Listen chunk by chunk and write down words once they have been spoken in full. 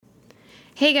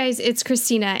Hey guys, it's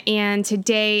Christina, and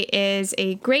today is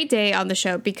a great day on the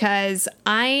show because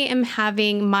I am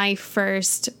having my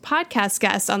first podcast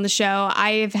guest on the show.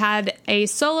 I've had a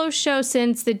solo show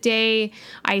since the day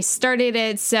I started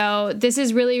it, so this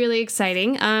is really, really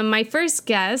exciting. My first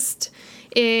guest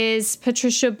is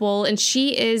Patricia Bull, and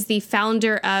she is the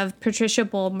founder of Patricia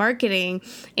Bull Marketing,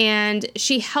 and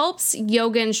she helps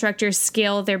yoga instructors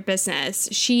scale their business.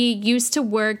 She used to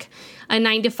work a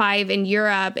 9 to 5 in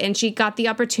Europe, and she got the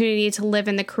opportunity to live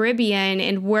in the Caribbean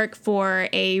and work for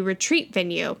a retreat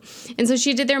venue. And so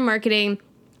she did their marketing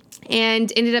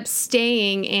and ended up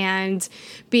staying and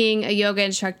being a yoga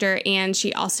instructor. And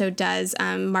she also does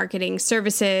marketing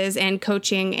services and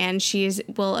coaching, and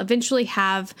will eventually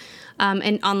have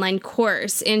an online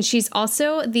course. And she's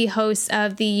also the host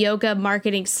of the Yoga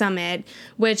Marketing Summit,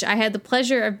 which I had the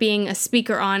pleasure of being a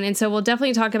speaker on. And so we'll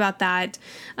definitely talk about that.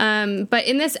 But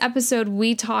in this episode,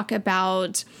 we talk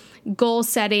about goal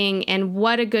setting and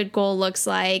what a good goal looks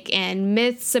like and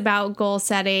myths about goal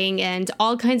setting and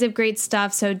all kinds of great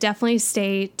stuff. So definitely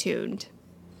stay tuned.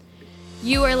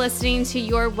 You are listening to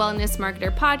Your Wellness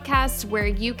Marketer podcast, where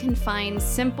you can find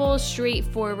simple,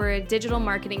 straightforward digital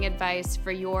marketing advice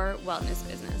for your wellness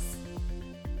business.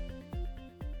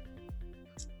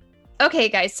 Okay,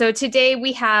 guys, so today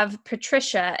we have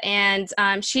Patricia, and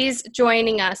she's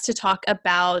joining us to talk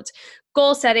about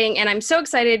goal setting. And I'm so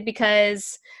excited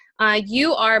because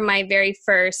you are my very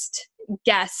first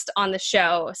guest on the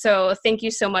show. So thank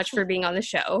you so much for being on the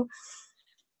show.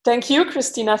 Thank you,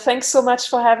 Christina. Thanks so much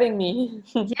for having me.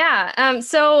 Yeah.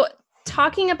 So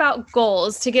talking about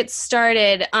goals to get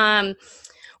started,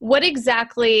 what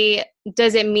exactly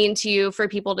does it mean to you for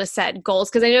people to set goals?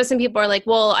 Because I know some people are like,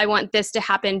 well, I want this to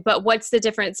happen, but what's the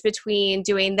difference between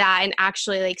doing that and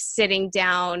actually like sitting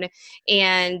down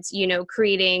and,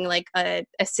 creating like a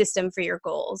system for your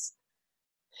goals?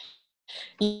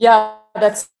 Yeah,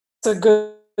 that's a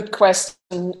good question.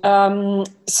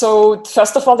 So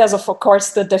first of all, there's of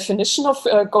course the definition of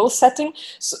goal setting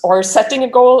or setting a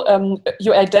goal.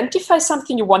 You identify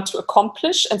something you want to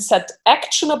accomplish and set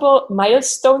actionable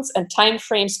milestones and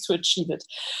timeframes to achieve it.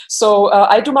 So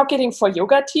I do marketing for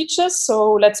yoga teachers.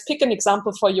 So let's pick an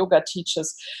example for yoga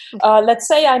teachers. Let's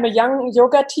say I'm a young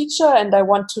yoga teacher and I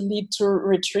want to lead to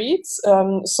retreats.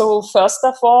 So first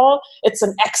of all, it's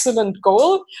an excellent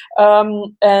goal.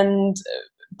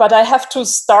 But I have to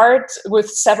start with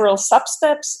several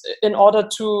sub-steps in order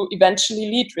to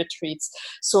eventually lead retreats.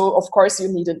 So, of course, you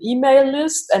need an email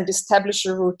list and establish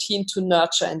a routine to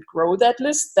nurture and grow that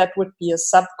list. That would be a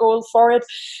sub-goal for it.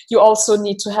 You also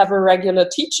need to have a regular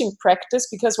teaching practice,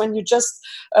 because when you just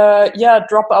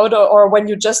drop out or when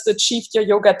you just achieved your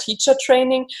yoga teacher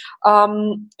training,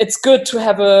 it's good to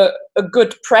have a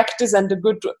good practice and a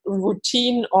good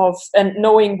routine and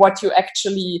knowing what you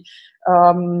actually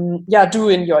do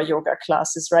in your yoga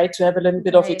classes, right? To have a little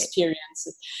bit of experience.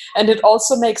 And it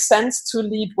also makes sense to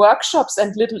lead workshops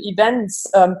and little events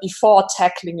before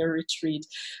tackling a retreat.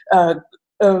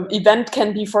 Event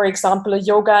can be, for example, a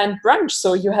yoga and brunch.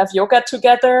 So you have yoga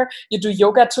together, you do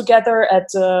yoga together at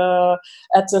the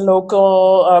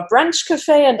local brunch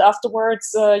cafe, and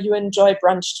afterwards you enjoy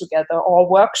brunch together, or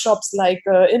workshops like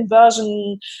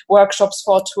inversion workshops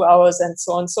for 2 hours and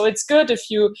so on. So it's good if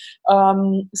you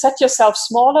set yourself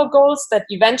smaller goals that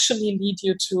eventually lead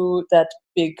you to that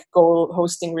big goal,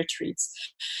 hosting retreats.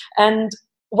 And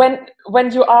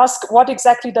when you ask what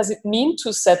exactly does it mean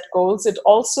to set goals, it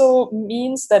also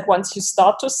means that once you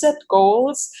start to set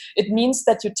goals, it means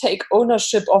that you take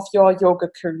ownership of your yoga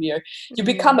career. You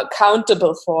become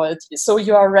accountable for it. So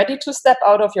you are ready to step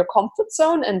out of your comfort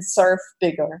zone and serve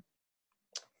bigger.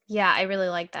 Yeah, I really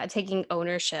like that. Taking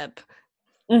ownership.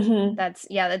 Mm-hmm. That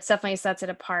definitely sets it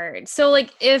apart. So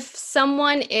like if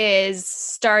someone is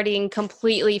starting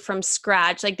completely from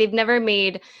scratch, like they've never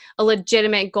made a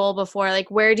legitimate goal before, like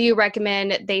where do you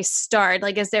recommend they start?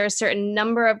 Like, is there a certain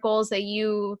number of goals that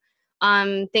you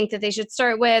think that they should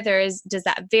start with, or does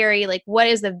that vary? Like what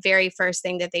is the very first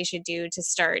thing that they should do to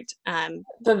start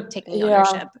taking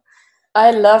ownership?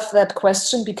 I love that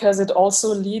question, because it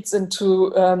also leads into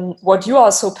what you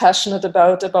are so passionate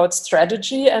about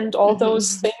strategy and all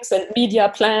those things, and media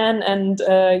plan. And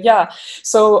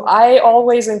so I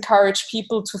always encourage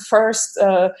people to first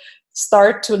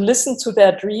start to listen to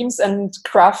their dreams and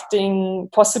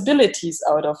crafting possibilities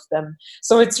out of them.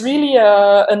 So it's really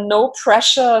a no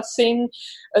pressure thing.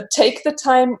 Take the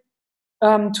time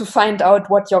to find out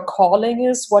what your calling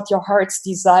is, what your heart's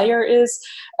desire is,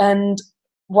 and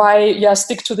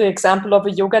stick to the example of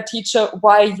a yoga teacher,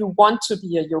 why you want to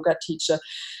be a yoga teacher.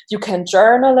 You can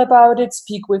journal about it,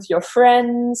 speak with your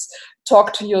friends,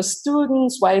 talk to your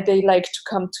students, why they like to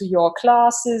come to your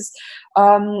classes.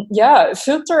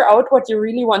 Filter out what you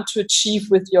really want to achieve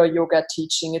with your yoga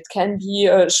teaching. It can be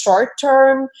a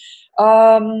short-term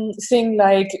thing,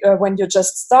 like when you're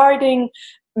just starting,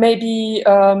 maybe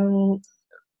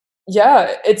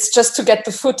it's just to get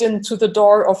the foot into the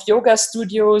door of yoga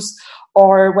studios,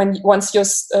 or once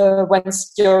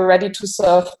you're ready to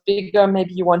serve bigger,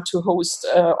 maybe you want to host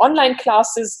online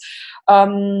classes.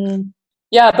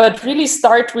 But really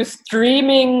start with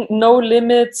dreaming, no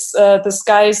limits. The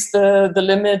sky's the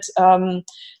limit.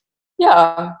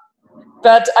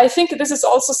 But I think this is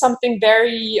also something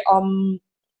very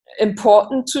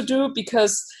important to do,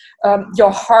 because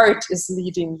your heart is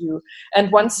leading you.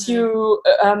 And once you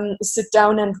sit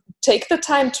down and take the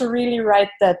time to really write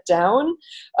that down,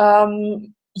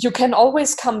 you can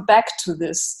always come back to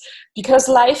this, because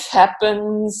life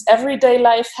happens, everyday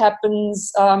life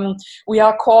happens. We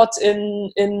are caught in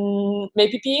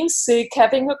maybe being sick,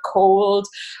 having a cold,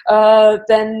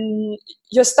 then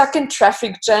you're stuck in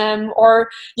traffic jam, or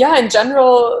in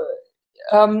general,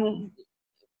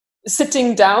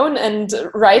 sitting down and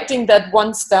writing that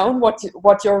once down, what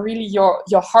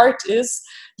your heart is,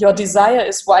 your desire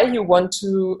is, why you want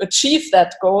to achieve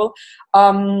that goal.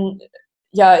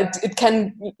 It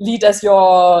can lead as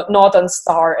your northern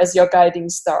star, as your guiding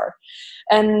star.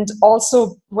 And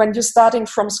also, when you're starting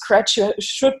from scratch, you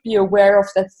should be aware of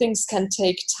that things can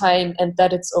take time, and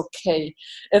that it's okay.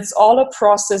 It's all a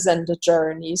process and a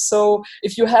journey. So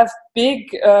if you have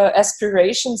big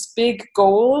aspirations, big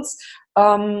goals,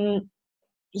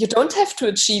 you don't have to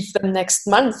achieve them next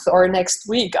month or next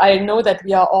week. I know that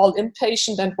we are all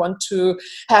impatient and want to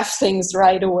have things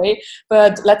right away,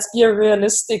 but let's be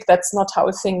realistic. That's not how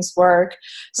things work.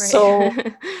 Right.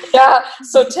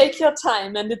 So take your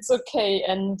time, and it's okay.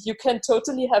 And you can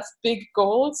totally have big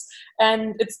goals,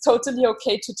 and it's totally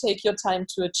okay to take your time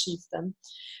to achieve them.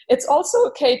 It's also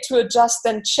okay to adjust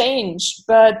and change,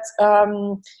 but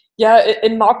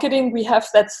in marketing, we have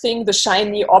that thing, the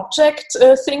shiny object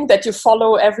thing, that you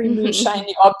follow every new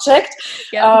shiny object.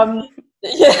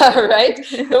 Right?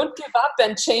 Don't give up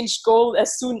and change goal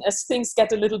as soon as things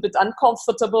get a little bit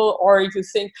uncomfortable, or you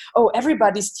think, oh,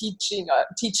 everybody's teaching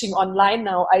online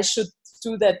now, I should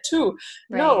do that too.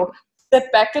 Right. No,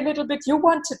 step back a little bit. You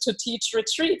wanted to teach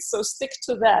retreats, so stick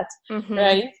to that,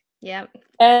 right? Yeah.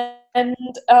 And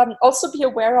also be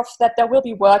aware of that there will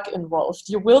be work involved.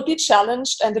 You will be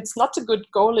challenged, and it's not a good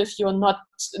goal if you not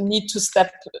need to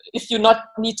step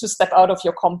out of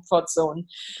your comfort zone.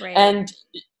 Right. And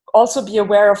also be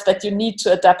aware of that you need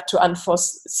to adapt to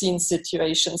unforeseen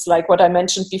situations, like what I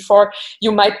mentioned before.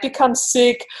 You might become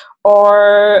sick,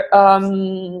 or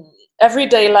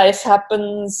everyday life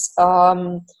happens.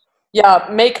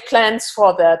 Make plans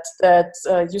for that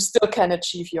you still can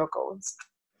achieve your goals.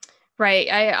 Right.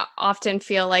 I often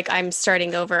feel like I'm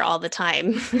starting over all the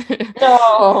time.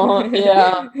 Oh,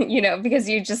 yeah. Because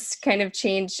you just kind of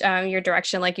change your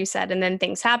direction, like you said, and then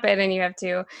things happen and you have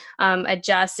to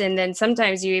adjust. And then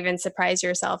sometimes you even surprise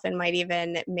yourself and might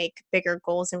even make bigger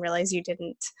goals and realize you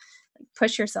didn't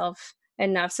push yourself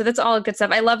enough. So that's all good stuff.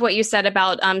 I love what you said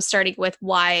about starting with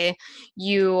why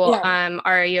you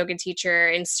are a yoga teacher,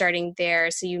 and starting there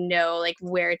so you know like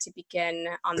where to begin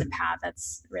on the path.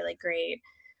 That's really great.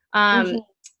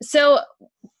 So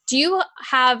do you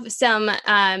have some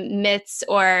myths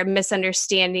or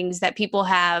misunderstandings that people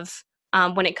have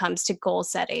when it comes to goal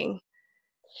setting?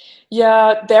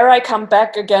 Yeah, there I come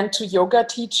back again to yoga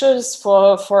teachers.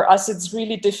 For us, it's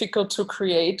really difficult to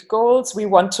create goals. We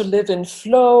want to live in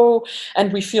flow,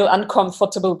 and we feel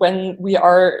uncomfortable when we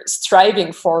are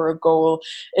striving for a goal.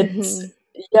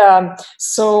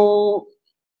 So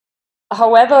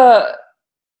however,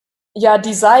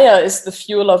 desire is the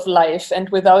fuel of life, and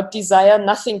without desire,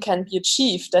 nothing can be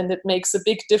achieved. And it makes a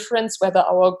big difference whether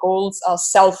our goals are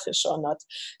selfish or not.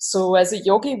 So as a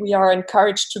yogi, we are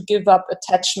encouraged to give up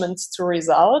attachments to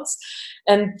results.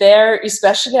 And there,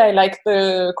 especially, I like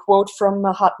the quote from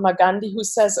Mahatma Gandhi, who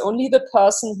says, only the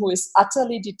person who is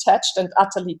utterly detached and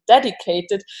utterly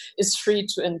dedicated is free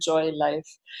to enjoy life.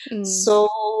 So,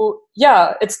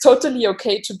 it's totally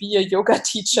okay to be a yoga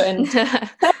teacher and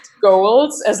set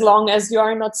goals, as long as you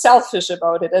are not selfish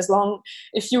about it. As long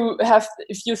if you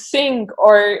think,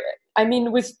 or I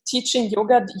mean, with teaching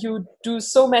yoga, you do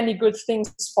so many good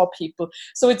things for people.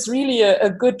 So it's really a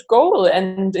good goal,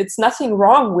 and it's nothing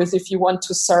wrong with if you want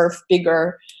to serve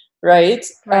bigger, right?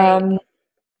 And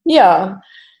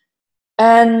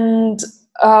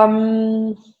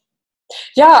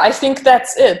I think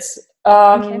that's it.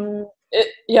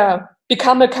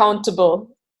 Become accountable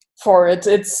for it.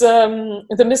 It's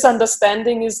the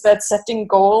misunderstanding is that setting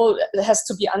goal has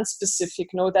to be unspecific.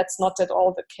 No, that's not at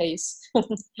all the case.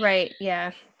 Right.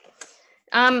 Yeah.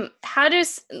 How do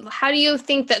you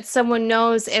think that someone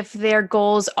knows if their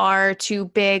goals are too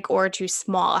big or too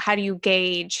small? How do you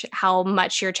gauge how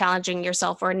much you're challenging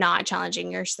yourself or not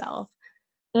challenging yourself?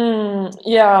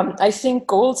 I think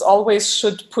goals always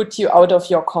should put you out of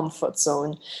your comfort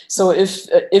zone. So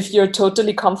if you're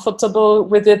totally comfortable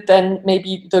with it, then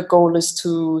maybe the goal is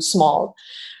too small.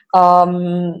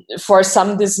 For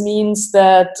some, this means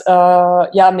that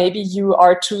maybe you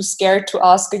are too scared to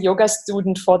ask a yoga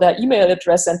student for their email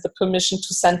address and the permission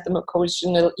to send them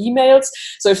occasional emails.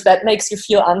 So if that makes you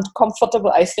feel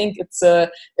uncomfortable, I think it's a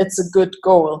good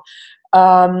goal.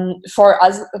 For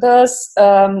others,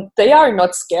 they are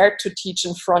not scared to teach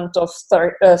in front of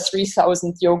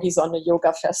 3,000 yogis on a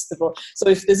yoga festival. So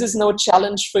if this is no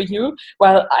challenge for you,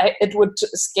 well, it would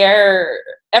scare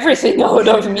everything out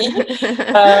of me.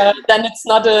 Then it's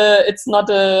not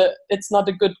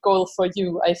a good goal for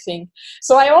you, I think.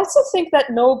 So I also think that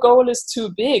no goal is too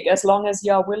big as long as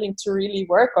you are willing to really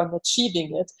work on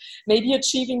achieving it. Maybe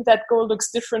achieving that goal looks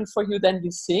different for you than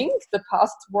you think. The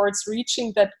path towards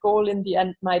reaching that goal in the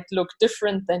end might look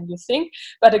different than you think.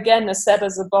 But again, as said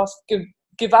as above,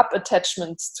 give up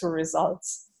attachments to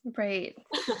results. Right.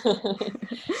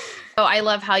 I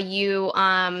love how you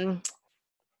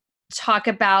talk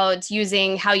about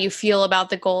using how you feel about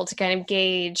the goal to kind of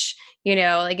gauge,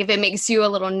 like if it makes you a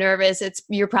little nervous,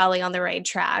 you're probably on the right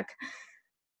track.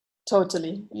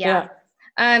 Totally. Yeah.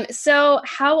 So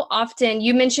how often,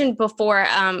 you mentioned before,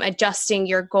 adjusting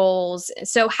your goals.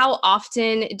 So how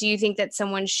often do you think that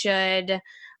someone should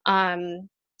do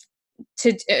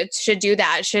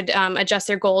that, should adjust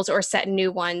their goals or set new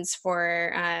ones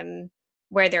for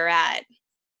where they're at?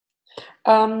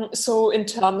 So in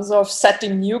terms of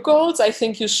setting new goals, I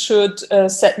think you should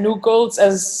set new goals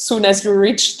as soon as you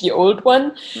reach the old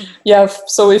one. Mm-hmm. Yeah.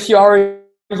 So if you are a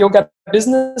yoga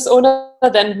business owner,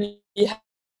 then we have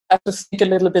to think a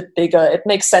little bit bigger. It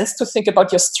makes sense to think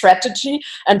about your strategy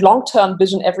and long-term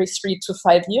vision every 3 to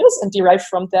 5 years and derive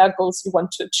from there goals you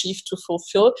want to achieve to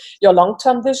fulfill your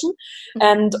long-term vision. Mm-hmm.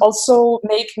 And also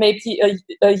make maybe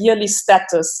a yearly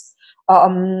status.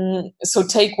 So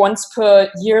take once per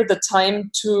year the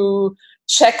time to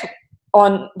check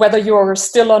on whether you're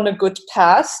still on a good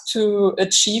path to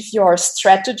achieve your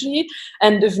strategy,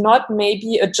 and if not,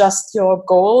 maybe adjust your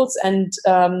goals and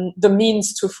the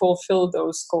means to fulfill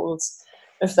those goals,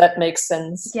 if that makes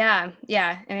sense. Yeah,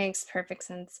 it makes perfect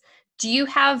sense. Do you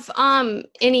have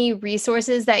any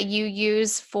resources that you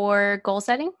use for goal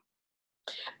setting?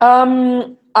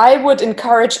 I would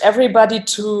encourage everybody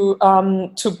to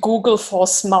Google for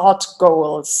SMART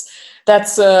goals.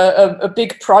 That's a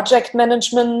big project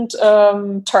management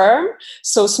term.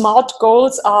 So SMART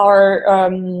goals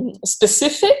are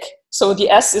specific. So the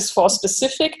S is for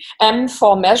specific, M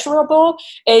for measurable,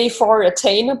 A for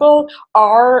attainable,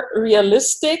 R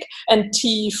realistic, and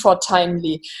T for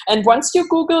timely. And once you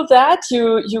Google that,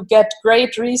 you get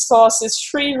great resources,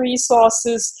 free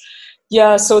resources.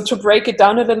 Yeah, so to break it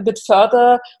down a little bit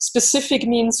further, specific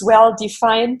means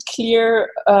well-defined, clear,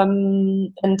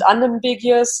 and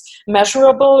unambiguous,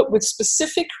 measurable with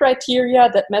specific criteria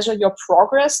that measure your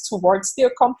progress towards the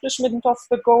accomplishment of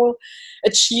the goal,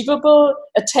 achievable,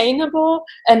 attainable,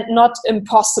 and not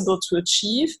impossible to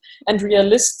achieve, and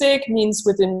realistic means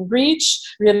within reach,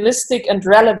 realistic and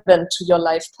relevant to your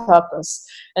life purpose,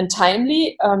 and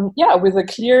timely, with a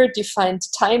clear, defined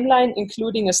timeline,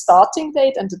 including a starting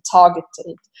date and a target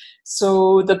date.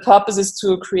 So the purpose is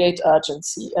to create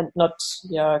urgency and not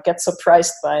get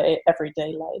surprised by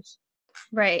everyday life.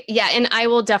 Right. Yeah. And I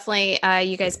will definitely,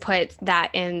 you guys put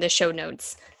that in the show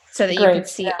notes so that you can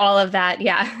see all of that.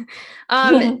 Yeah.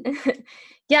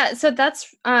 Yeah. So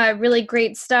that's really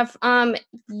great stuff.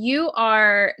 You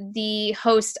are the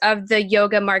host of the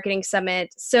Yoga Marketing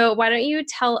Summit. So why don't you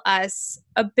tell us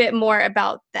a bit more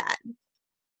about that?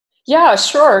 Yeah,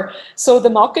 sure. So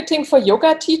the Marketing for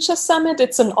Yoga Teacher Summit,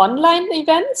 it's an online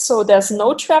event, so there's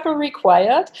no travel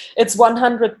required. It's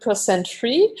 100%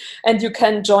 free, and you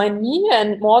can join me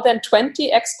and more than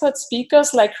 20 expert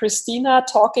speakers like Christina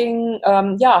talking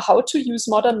how to use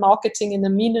modern marketing in a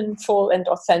meaningful and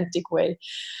authentic way.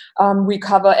 We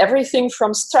cover everything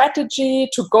from strategy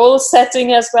to goal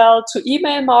setting as well, to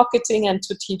email marketing and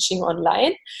to teaching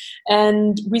online.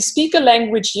 And we speak a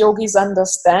language yogis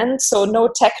understand, so no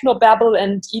technobabble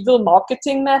and evil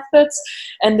marketing methods.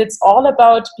 And it's all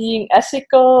about being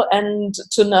ethical and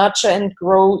to nurture and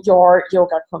grow your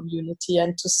yoga community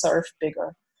and to serve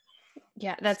bigger.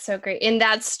 Yeah, that's so great. And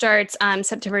that starts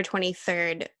September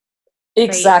 23rd.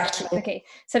 Exactly. Right? Okay,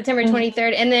 September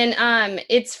 23rd. And then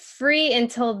it's free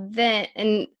until then.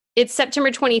 And it's September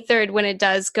 23rd when it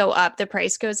does go up, the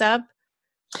price goes up.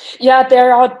 Yeah,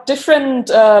 there are different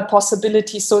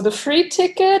possibilities. So the free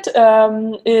ticket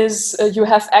is you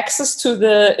have access to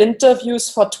the interviews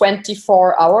for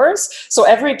 24 hours. So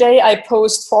every day I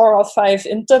post 4 or 5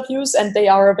 interviews and they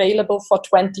are available for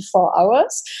 24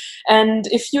 hours. And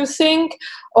if you think,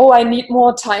 oh, I need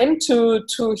more time to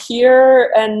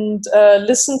hear and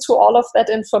listen to all of that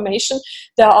information,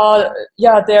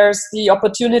 there's the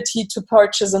opportunity to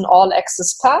purchase an all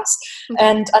access pass. Okay.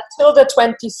 And until the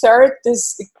 23rd,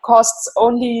 this costs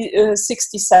only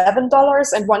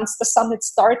 $67. And once the summit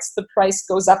starts, the price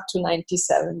goes up to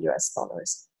 $97 US.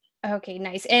 Okay,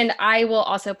 nice. And I will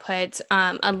also put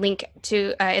a link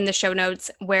to in the show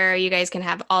notes where you guys can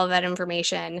have all of that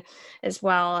information as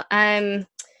well.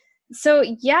 So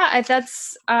yeah,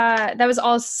 that was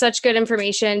all such good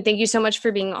information. Thank you so much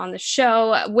for being on the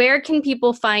show. Where can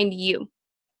people find you?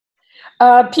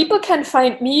 People can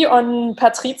find me on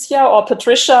Patricia or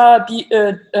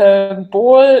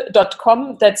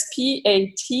patriciabohl.com. That's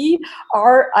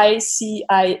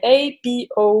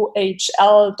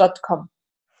PATRICIABOHL.com.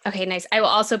 Okay, nice. I will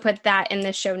also put that in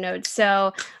the show notes.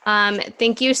 So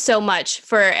thank you so much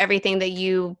for everything that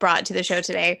you brought to the show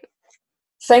today.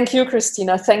 Thank you,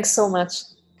 Christina. Thanks so much.